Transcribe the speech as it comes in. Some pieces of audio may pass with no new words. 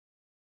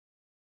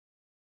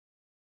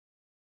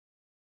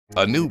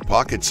A new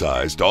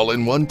pocket-sized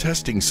all-in-one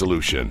testing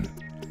solution.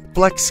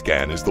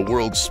 FlexScan is the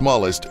world's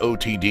smallest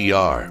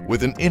OTDR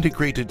with an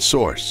integrated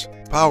source,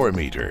 power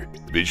meter,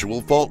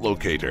 visual fault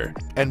locator,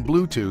 and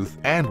Bluetooth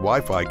and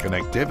Wi-Fi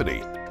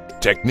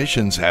connectivity.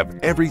 Technicians have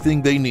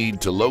everything they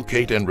need to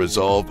locate and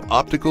resolve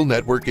optical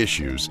network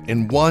issues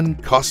in one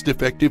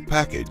cost-effective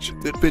package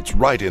that fits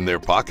right in their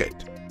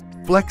pocket.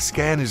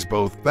 FlexScan is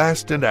both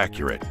fast and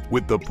accurate.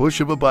 With the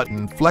push of a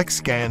button,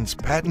 FlexScan's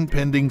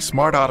patent-pending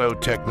Smart Auto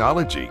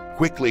technology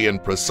quickly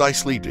and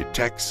precisely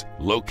detects,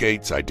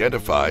 locates,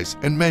 identifies,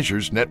 and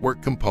measures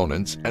network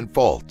components and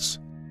faults.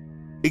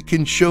 It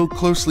can show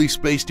closely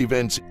spaced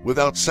events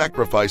without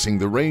sacrificing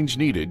the range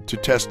needed to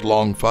test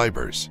long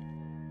fibers.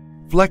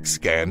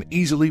 FlexScan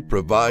easily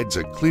provides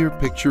a clear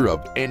picture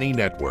of any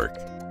network.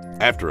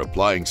 After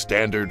applying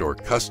standard or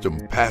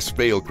custom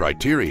pass-fail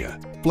criteria,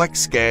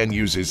 FlexScan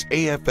uses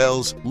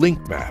AFL's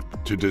link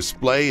map to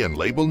display and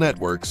label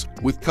networks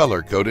with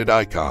color-coded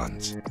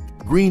icons.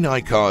 Green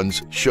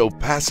icons show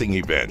passing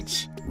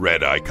events,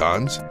 red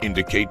icons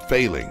indicate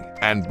failing,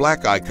 and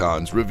black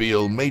icons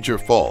reveal major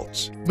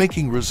faults,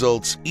 making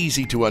results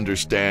easy to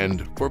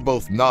understand for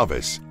both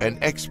novice and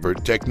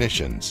expert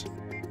technicians.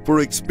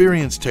 For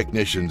experienced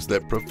technicians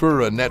that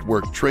prefer a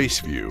network trace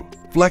view,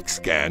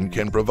 FlexScan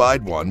can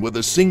provide one with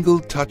a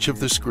single touch of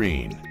the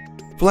screen.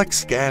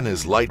 FlexScan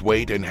is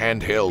lightweight and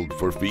handheld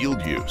for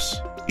field use.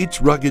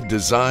 Its rugged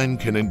design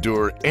can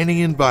endure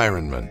any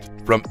environment,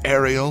 from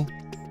aerial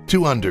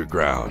to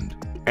underground,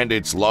 and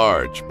its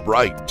large,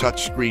 bright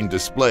touchscreen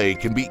display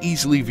can be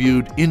easily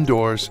viewed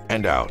indoors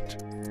and out.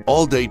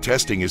 All-day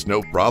testing is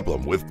no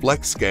problem with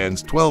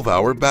FlexScan's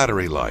 12-hour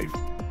battery life.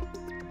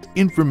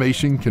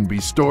 Information can be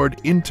stored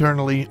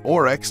internally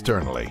or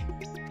externally.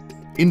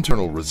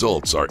 Internal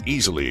results are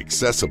easily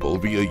accessible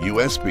via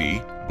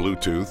USB,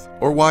 Bluetooth,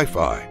 or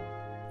Wi-Fi.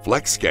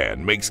 FlexScan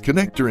makes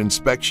connector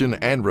inspection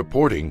and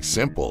reporting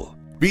simple.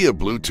 Via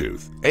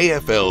Bluetooth,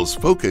 AFL's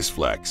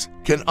FocusFlex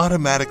can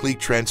automatically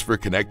transfer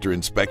connector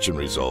inspection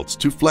results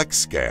to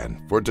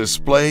FlexScan for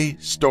display,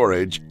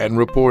 storage, and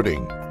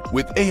reporting.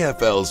 With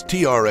AFL's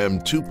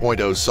TRM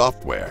 2.0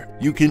 software,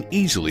 you can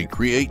easily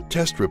create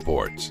test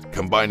reports,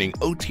 combining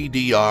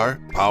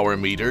OTDR, power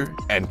meter,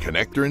 and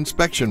connector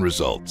inspection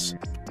results.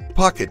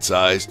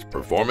 Pocket-sized,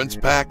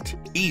 performance-packed,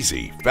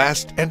 easy,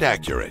 fast, and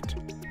accurate.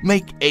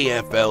 Make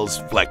AFL's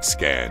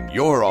FlexScan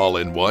your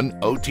all-in-one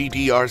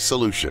OTDR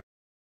solution.